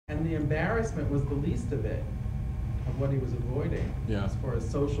And the embarrassment was the least of it, of what he was avoiding, Yeah. as far as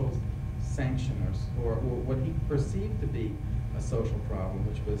social sanction or what he perceived to be a social problem,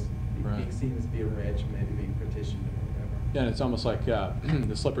 which was being seen as be a reg, maybe being petitioned or whatever. Yeah, and it's almost like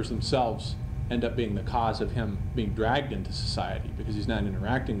the slippers themselves end up being the cause of him being dragged into society because he's not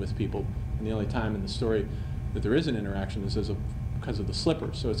interacting with people, and the only time in the story that there is an interaction is because of the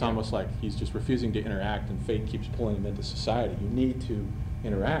slippers. So it's almost like he's just refusing to interact, and fate keeps pulling him into society. You need to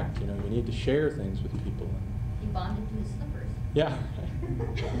interact, you know, you need to share things with people. He bonded to his slippers. Yeah.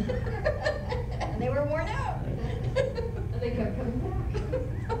 And they were worn out. Right. And they kept coming back.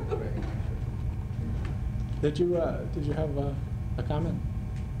 Did you have a comment?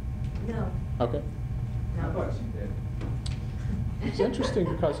 No. Okay. I thought she did. It's interesting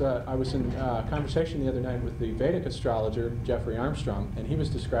because I was in conversation the other night with the Vedic astrologer, Jeffrey Armstrong, and he was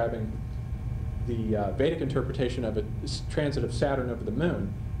describing the Vedic interpretation of a transit of Saturn over the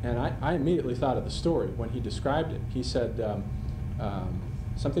moon, and I immediately thought of the story when he described it. He said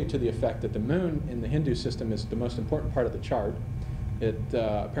something to the effect that the moon in the Hindu system is the most important part of the chart. It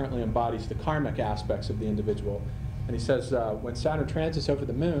apparently embodies the karmic aspects of the individual. And he says when Saturn transits over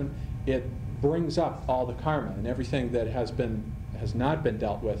the moon, it brings up all the karma, and everything that has not been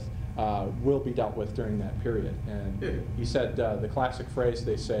dealt with will be dealt with during that period. And he said the classic phrase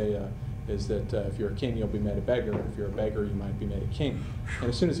they say is that if you're a king, you'll be made a beggar. If you're a beggar, you might be made a king. And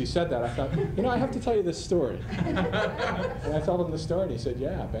as soon as he said that, I thought, you know, I have to tell you this story. And I told him the story, and he said,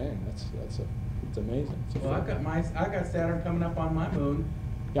 yeah, bang, it's amazing. It's Well, I got Saturn coming up on my moon.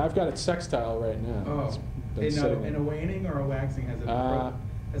 Yeah, I've got it sextile right now. Oh, in a waning or a waxing?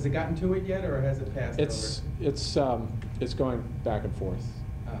 Has it gotten to it yet, or has it passed over? It's going back and forth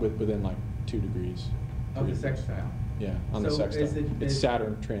within like 2 degrees. Of the sextile? Yeah, on the sextile. It's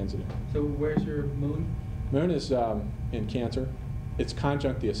Saturn transiting. So where's your moon? Moon is in Cancer. It's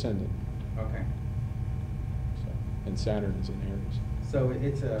conjunct the ascendant. Okay. So, and Saturn is in Aries. So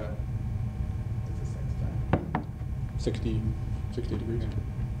it's a sextile. 60 degrees. Okay.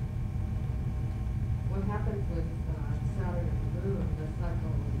 What happens with Saturn and the moon, the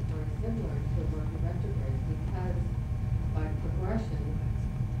cycle is very similar to Mercury retrograde because by progression,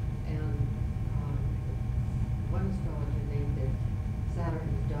 and one astrologer named it Saturn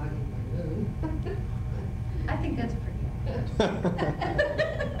is dogging my moon. I think that's pretty accurate.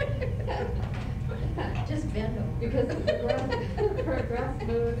 Just bend over. Because the progressed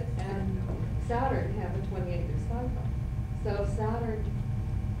moon and Saturn have a 28-year cycle. So Saturn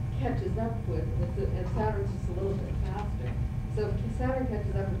catches up with, and Saturn's just a little bit faster. So if Saturn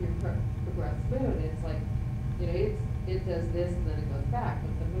catches up with your progressed moon, it's like, you know, it does this and then it goes back.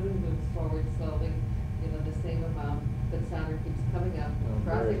 But the moon moves forward slowly, you know, the same amount, but Saturn keeps coming up,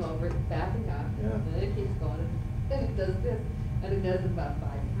 crossing over, backing up, and then it keeps going, and it does this, and it does it about 5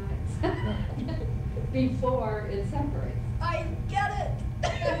 times before it separates. I get it.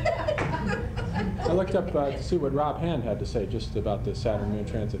 I looked up to see what Rob Hand had to say just about the Saturn-Moon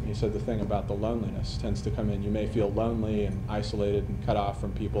transit, and he said the thing about the loneliness tends to come in. You may feel lonely and isolated and cut off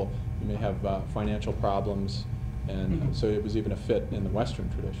from people. You may have financial problems, and so it was even a fit in the Western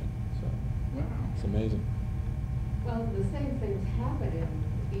tradition. So Wow. it's amazing. Well, the same things happen in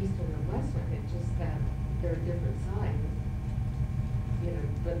Eastern and Western, it's just that they're different signs. You know,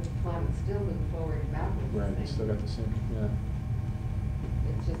 but the planets still move forward and backward. Right, it's still got the same, yeah.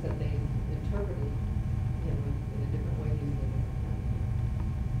 It's just that they interpret it, you know, in a different way using a different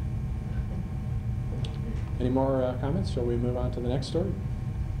planet. Any more comments? Shall we move on to the next story?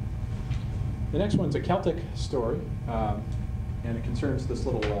 The next one's a Celtic story, and it concerns this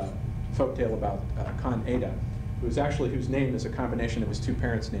little folk tale about Conn Ada, whose name is a combination of his 2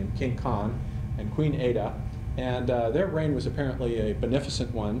 parents' names, King Conn and Queen Ada. And their reign was apparently a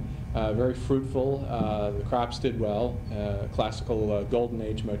beneficent one, very fruitful. The crops did well, classical Golden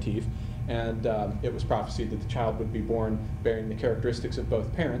Age motif. And it was prophesied that the child would be born bearing the characteristics of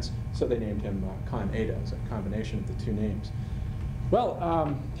both parents, so they named him Conn Ada as a combination of the 2 names.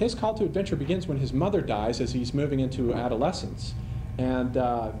 Well, his call to adventure begins when his mother dies as he's moving into adolescence. And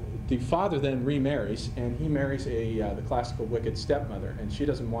the father then remarries, and he marries the classical wicked stepmother, and she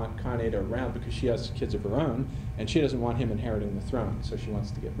doesn't want Conn Ada around because she has kids of her own, and she doesn't want him inheriting the throne, so she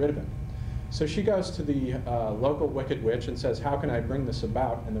wants to get rid of him. So she goes to the local wicked witch and says, how can I bring this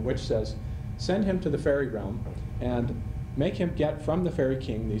about? And the witch says, send him to the fairy realm and make him get from the fairy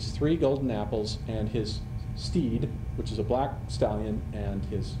king these 3 golden apples and his steed, which is a black stallion, and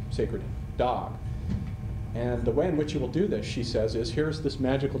his sacred dog. And the way in which you will do this, she says, is here's this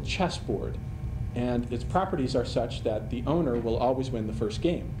magical chessboard, and its properties are such that the owner will always win the first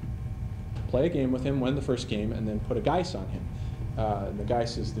game. Play a game with him, win the first game, and then put a dice on him. And the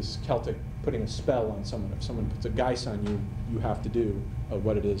geis is this Celtic putting a spell on someone. If someone puts a geis on you, you have to do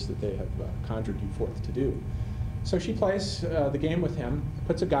what it is that they have conjured you forth to do. So she plays the game with him,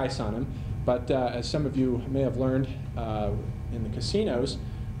 puts a geis on him, but as some of you may have learned in the casinos,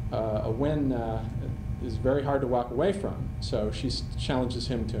 a win is very hard to walk away from. So she challenges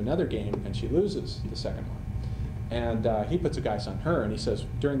him to another game, and she loses the second one. And he puts a geis on her, and he says,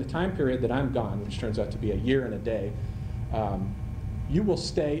 during the time period that I'm gone, which turns out to be a year and a day, you will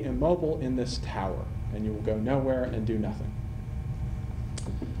stay immobile in this tower, and you will go nowhere and do nothing.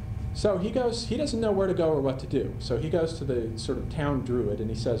 So he doesn't know where to go or what to do. So he goes to the sort of town druid, and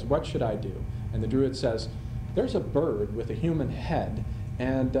he says, what should I do? And the druid says, there's a bird with a human head,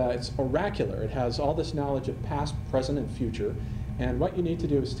 and it's oracular. It has all this knowledge of past, present, and future. And what you need to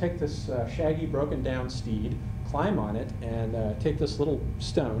do is take this shaggy, broken down steed, climb on it, and take this little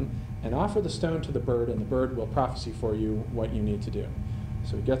stone, and offer the stone to the bird, and the bird will prophesy for you what you need to do.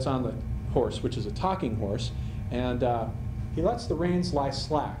 So he gets on the horse, which is a talking horse, and he lets the reins lie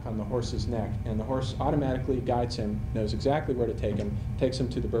slack on the horse's neck, and the horse automatically guides him, knows exactly where to take him, takes him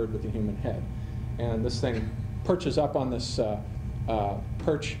to the bird with the human head. And this thing perches up on this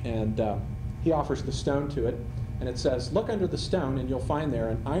perch, and he offers the stone to it, and it says, look under the stone, and you'll find there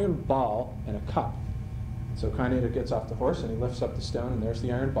an iron ball and a cup. So Kaineda gets off the horse, and he lifts up the stone, and there's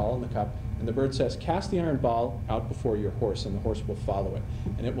the iron ball and the cup. And the bird says, cast the iron ball out before your horse, and the horse will follow it.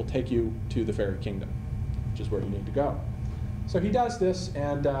 And it will take you to the fairy kingdom, which is where you need to go. So he does this,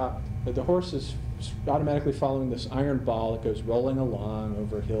 and the horse is automatically following this iron ball. It goes rolling along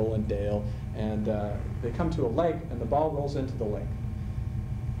over hill and dale, and they come to a lake, and the ball rolls into the lake.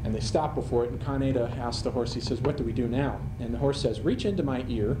 And they stop before it, and Kaineda asks the horse, he says, what do we do now? And the horse says, reach into my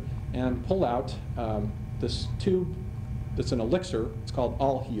ear and pull out this tube that's an elixir. It's called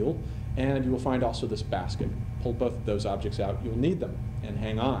all heal, and you will find also this basket. Pull both of those objects out. You'll need them, and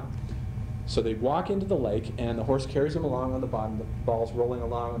hang on. So they walk into the lake, and the horse carries them along on the bottom. The ball's rolling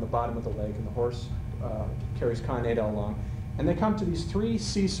along on the bottom of the lake, and the horse carries Kaineda along. And they come to these 3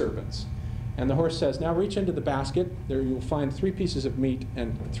 sea serpents. And the horse says, now reach into the basket. There you will find 3 pieces of meat,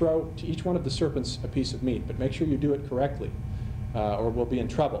 and throw to each one of the serpents a piece of meat. But make sure you do it correctly, or we'll be in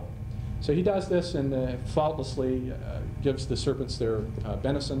trouble. So he does this, and faultlessly gives the serpents their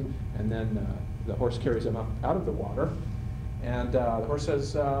venison, and then the horse carries them up out of the water. And the horse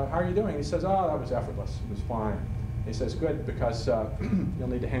says, how are you doing? He says, oh, that was effortless. It was fine. He says, good, because you'll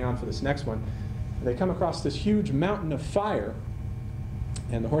need to hang on for this next one. And they come across this huge mountain of fire,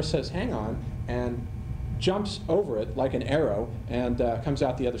 and the horse says, hang on, and jumps over it like an arrow, and comes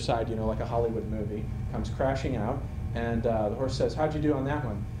out the other side, you know, like a Hollywood movie, comes crashing out. And the horse says, how'd you do on that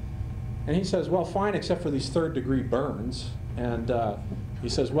one? And he says, well, fine, except for these 3rd-degree burns. And he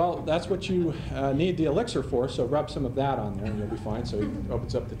says, well, that's what you need the elixir for, so rub some of that on there, and you'll be fine. So he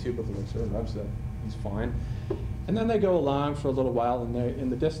opens up the tube of elixir and rubs that. He's fine. And then they go along for a little while, and in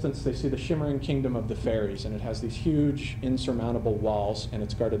the distance they see the shimmering kingdom of the fairies, and it has these huge, insurmountable walls, and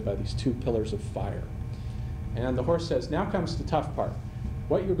it's guarded by these 2 pillars of fire. And the horse says, now comes the tough part.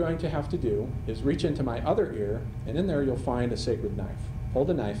 What you're going to have to do is reach into my other ear, and in there you'll find a sacred knife. Pull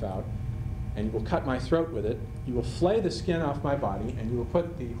the knife out, and you will cut my throat with it. You will flay the skin off my body, and you will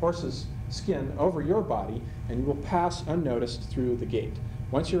put the horse's skin over your body, and you will pass unnoticed through the gate.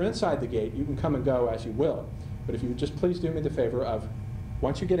 Once you're inside the gate, you can come and go as you will. But if you would just please do me the favor of,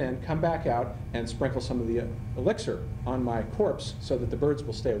 once you get in, come back out and sprinkle some of the elixir on my corpse so that the birds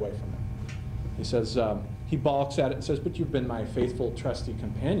will stay away from it. He says, he balks at it and says, but you've been my faithful, trusty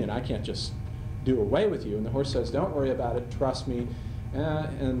companion. I can't just do away with you. And the horse says, don't worry about it, trust me.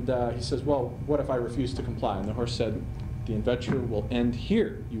 He says, well, what if I refuse to comply? And the horse said, the adventure will end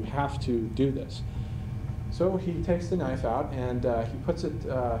here. You have to do this. So he takes the knife out, and he puts it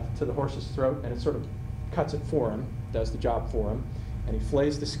to the horse's throat, and it sort of cuts it for him, does the job for him. And he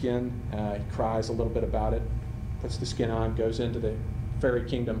flays the skin, he cries a little bit about it, puts the skin on, goes into the fairy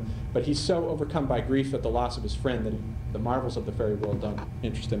kingdom. But he's so overcome by grief at the loss of his friend that the marvels of the fairy world don't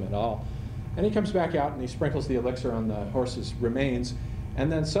interest him at all. And he comes back out, and he sprinkles the elixir on the horse's remains, and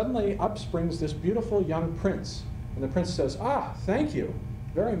then suddenly up springs this beautiful young prince. And the prince says, ah, thank you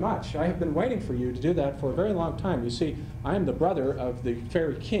very much. I have been waiting for you to do that for a very long time. You see, I am the brother of the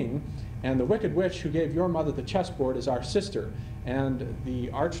fairy king, and the wicked witch who gave your mother the chessboard is our sister. And the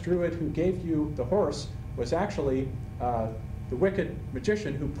archdruid who gave you the horse was actually the wicked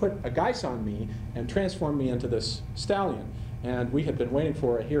magician who put a geis on me and transformed me into this stallion. And we had been waiting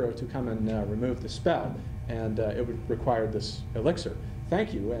for a hero to come and remove the spell, and it would require this elixir.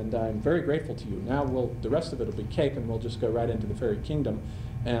 Thank you, and I'm very grateful to you. Now the rest of it will be cake, and we'll just go right into the fairy kingdom,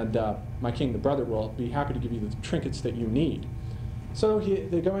 and my king, the brother, will be happy to give you the trinkets that you need. So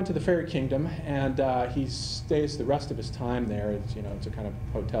they go into the fairy kingdom, and he stays the rest of his time there. It's, you know, it's a kind of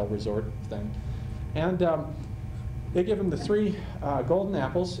hotel resort thing. And they give him the 3 golden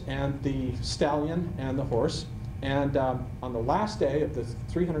apples and the stallion and the horse. And on the last day of the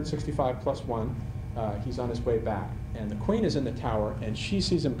 365 plus 1, he's on his way back. And the queen is in the tower, and she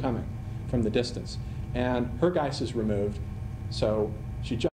sees him coming from the distance. And her geis is removed, so she jumps